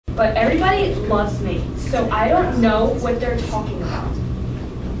but everybody loves me, so I don't know what they're talking about.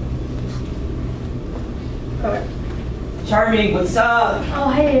 Okay. Charming, what's up?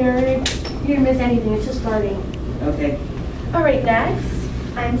 Oh, hey, Eric. You didn't miss anything. It's just starting. Okay. All right, next.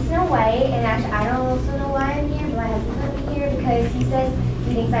 I'm Snow White, and actually I don't also know why I'm here, but my husband put me here because he says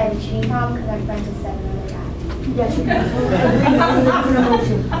he thinks I have a cheating problem because I'm friends with 7 other guys. Yes, you can. Every different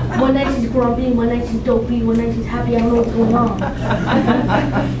emotion. One night she's grumpy, one night she's dopey, one night she's happy. I don't know what's going on.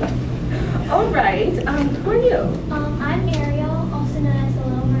 All right. Who are you? I'm Ariel, also known as the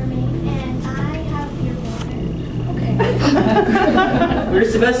Little Mermaid, and I have your water. Okay. We were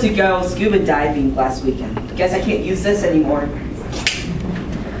supposed to go scuba diving last weekend. Guess I can't use this anymore.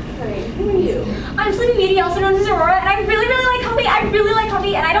 Who are you? I'm Sleeping Beauty, also known as Aurora, and I really like coffee. I really like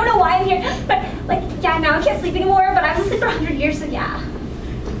coffee, and I don't know why I'm here. But, like, yeah, now I can't sleep anymore, but I was asleep for 100 years, so yeah.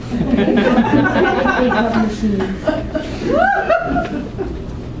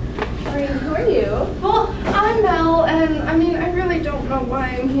 Who are you? Well, I'm Mel, and I mean, I really don't know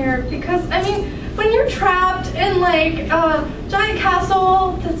why I'm here, because, I mean, when you're trapped in, like, a giant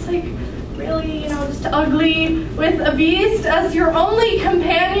castle that's, like, really, just ugly, with a beast as your only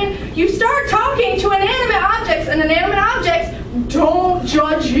companion, you start talking to inanimate objects, and inanimate objects don't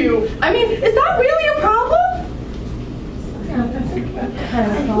judge you. I mean, is that really a problem?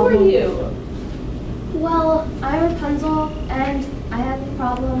 And who are you? Well, I'm Rapunzel, and I have a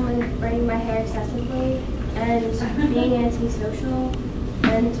problem with braiding my hair excessively, and being antisocial,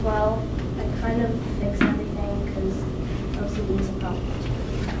 and, well, I kind of fix everything, because OCD is a problem.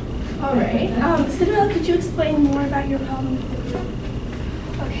 All right. Cinderella, could you explain more about your problem?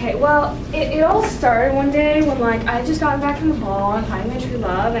 Okay, well, it all started one day when, like, I had just gotten back from the ball and finding my true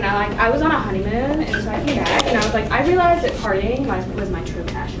love, and I was on a honeymoon, and so I came back, and I was like, I realized that partying was my true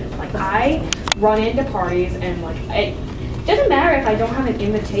passion. Like, I run into parties, and, like, it doesn't matter if I don't have an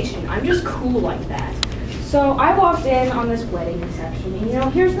invitation. I'm just cool like that. So I walked in on this wedding reception,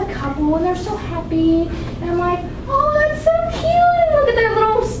 and, here's the couple, and they're so happy, and I'm like, oh, that's so cute, and look at their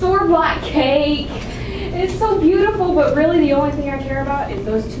little store-bought cake. It's so beautiful, but really the only thing I care about is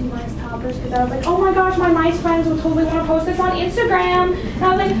those 2 mice toppers, because I was like, oh my gosh, my mice friends will totally want to post this on Instagram. And I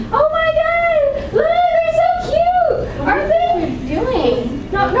was like, oh my god, look, they're so cute, aren't they? What are you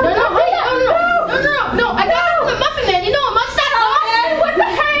doing? No, I got a muffin man. You know a mustache? Oh, what the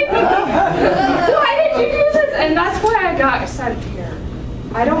heck? Why did you do this? And that's why I got sent here.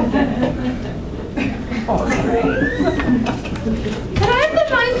 I don't get it. Can I have the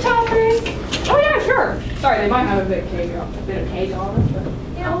mice toppers? Oh yeah, sure. Sorry, they might have a bit of cake on us, but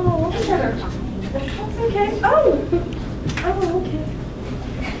I'm sure they're fine. That's okay. Oh, okay.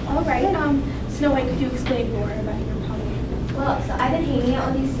 All right. Snow White, could you explain more about your problem? Well, so I've been hanging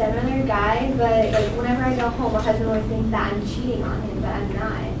out with these 7 other guys, but like whenever I go home, my husband always thinks that I'm cheating on him, but I'm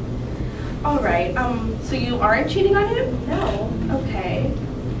not. All right. So you aren't cheating on him? No. Okay.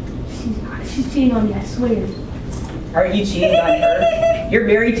 She's not. She's cheating on me, I swear. Aren't you cheating on her? You're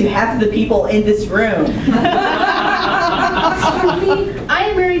married to half of the people in this room. Excuse me, I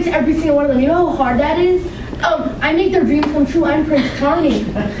am married to every single one of them. You know how hard that is? I make their dreams come true. I'm Prince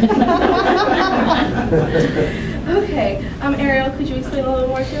Charming. Okay. Ariel, could you explain a little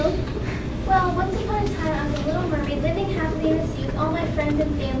more too? Well, once upon a time, I was a little mermaid living happily in the sea with all my friends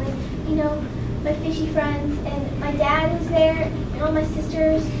and family. My fishy friends, and my dad was there, and all my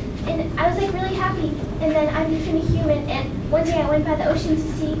sisters. And I was like really happy, and then I became a human. And one day I went by the ocean to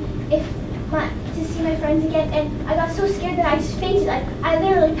see my friends again, and I got so scared that I just fainted. I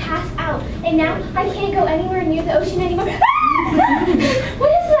literally passed out, and now I can't go anywhere near the ocean anymore. What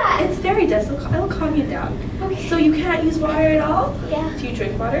is that? It's fairy dust. It'll calm you down. Okay. So you can't use water at all? Yeah. Do you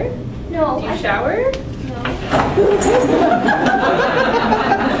drink water? No. Do you shower? No.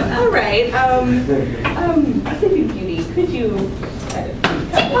 All right. Sleeping Beauty, could you?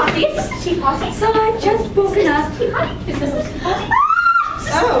 Posse, is this the tea posse? So I just woken up. Is this the tea posse?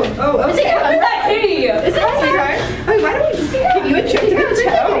 Oh, okay. Is it sweetheart? Why don't we just give you a trip to the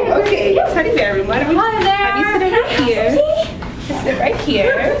hotel? Okay, teddy bear room. Why don't we Hi there. have you sit over here? Just sit right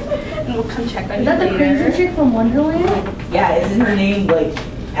here, and we'll come check on Is you that the later. crazy chick from Wonderland? Yeah, isn't her name like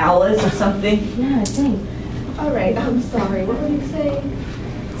Alice or something? Yeah, I think. All right, I'm sorry. What were you saying?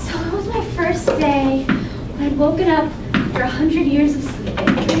 So it was my first day when I'd woken up after 100 years of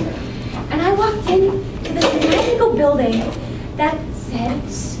sleeping. And I walked into this magical building that said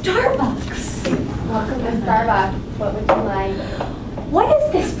Starbucks. Welcome to Starbucks. What would you like? What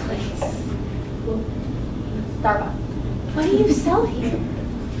is this place? Starbucks. What do you sell here?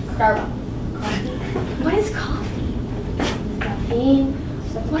 Starbucks. What is coffee? Caffeine.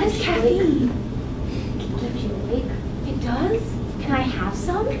 What is caffeine? It keeps you awake. It does? Can I have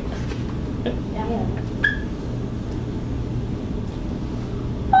some?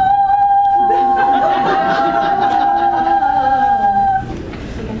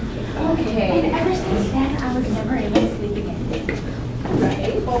 And ever since then, I was never able to sleep again.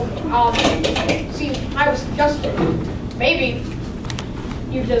 See, I was suggesting maybe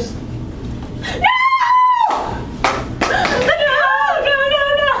you just.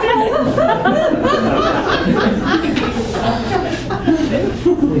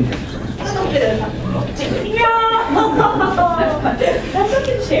 That's not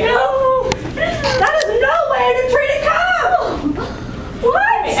the chair. No! That is no way to treat a cup! What?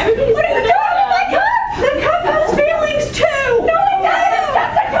 What are you doing with my cup? The cup has feelings too! No, it doesn't!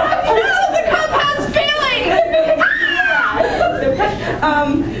 That's the cup! No, the cup has feelings!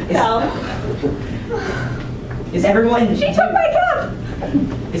 Is everyone... She took my cup!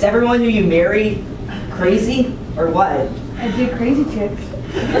 Is everyone who you marry crazy? Or what? I did crazy chicks.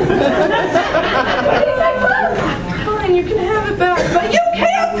 Fine, you can have it back, but you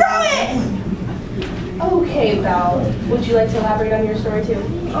can't throw it! Okay, Belle. Would you like to elaborate on your story too?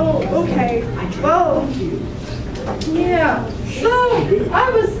 Oh, okay. Well, yeah. So,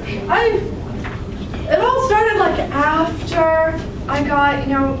 it all started like after I got,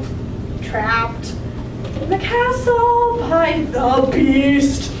 trapped in the castle by the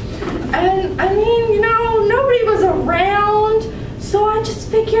beast. And, nobody was around, so I just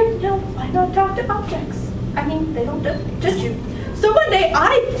figured, why not talk to objects? They don't judge you. So one day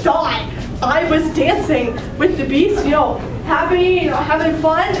I thought I was dancing with the beast, happy, having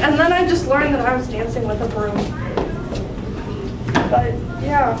fun, and then I just learned that I was dancing with a broom. But,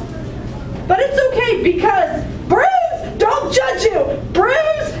 yeah. But it's okay because brooms don't judge you.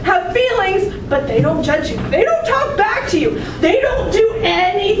 Brooms have feelings, but they don't judge you. They don't talk back to you. They don't do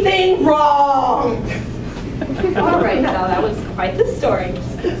anything wrong. All right, Belle, that was quite the story.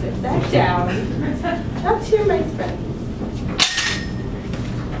 Just sit back down. Talk to your nice friends.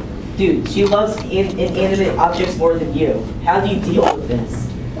 Dude, she loves inanimate objects more than you. How do you deal with this?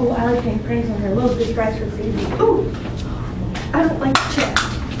 Oh, I like playing pranks on her. Little fish fries for crazy. Ooh, I don't like chick.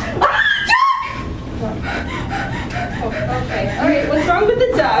 Okay. All right. What's wrong with the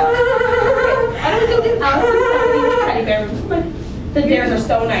duck? Okay. I don't think that Alice teddy bear. The bears are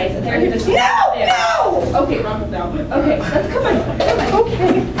so nice. And they're just No! Okay, wrong with no. Okay, let's come on.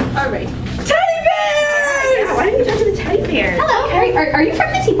 Okay. All right. Teddy bears! Yeah, why don't you talk to the teddy bear? Hello, are you from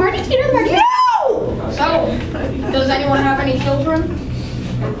the tea party? Do you know the party? No! So, does anyone have any children?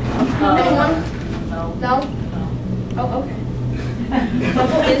 Anyone? No. Oh, okay.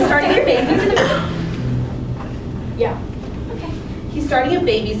 Uncle is starting your baby. Yeah. Okay. He's starting a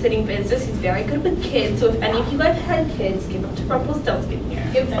babysitting business. He's very good with kids. So if any of you have had kids, give them to Rumpelstiltskin here.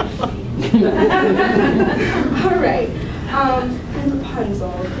 Give them. All right.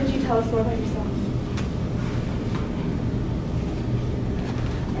 Rapunzel, could you tell us more about yourself?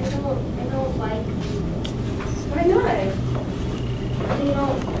 I don't like people. Why not? They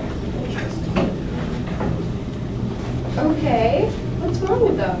don't interest me. Okay. What's wrong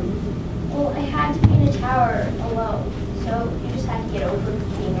with them? Well, I had to be in a tower alone, so you just have to get over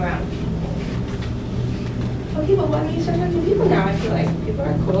being around people. Okay, but why don't you start talking to people now? I feel like people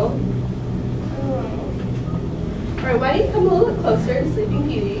are cool. All right, why don't you come a little bit closer to Sleeping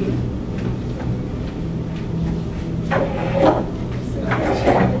Beauty?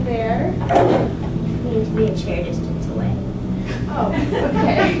 Sit over there. I need to be a chair distance away. Oh,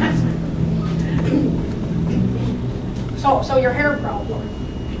 okay. So your hair problem.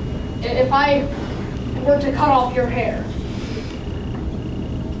 If I were to cut off your hair,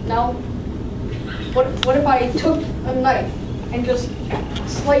 no? What if I took a knife and just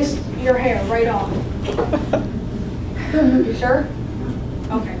sliced your hair right off? You sure?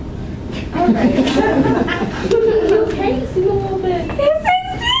 Okay. All right. Okay, sing a little bit. This is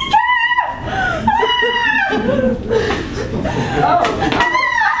Oh.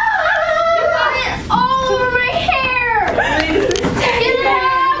 You got it all over my hair! Get it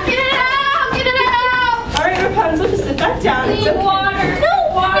out! Get it out! Get it out! All right, Rapunzel, just sit back down. It's okay. Water! No!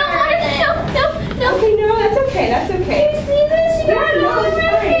 Water. No! Okay, no, that's okay. That's okay. You see this? You got it all over my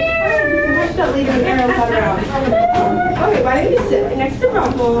hair! Stop leaving the arrows all around. Okay, why don't you sit right next to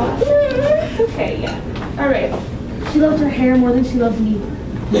Rumple? It's okay, yeah. All right. She loves her hair more than she loves me.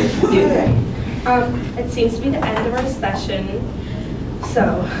 It seems to be the end of our session.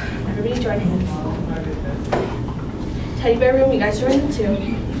 So, everybody join hands. Teddy bear room, you guys join in too.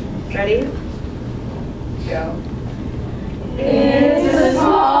 Ready? Go. It's a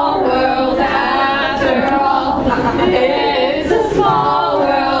small world after all. It's a small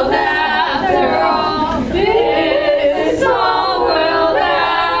world after all. It's a small world after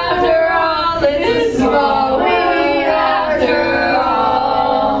all.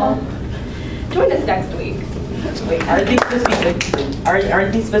 next week. Wait, aren't they supposed to be good?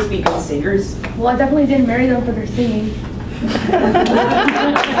 Aren't they supposed to be good singers? Well, I definitely didn't marry them for their singing.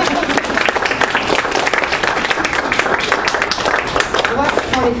 Well,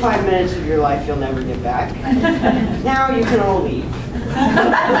 that's 25 minutes of your life you'll never get back. Now you can all leave.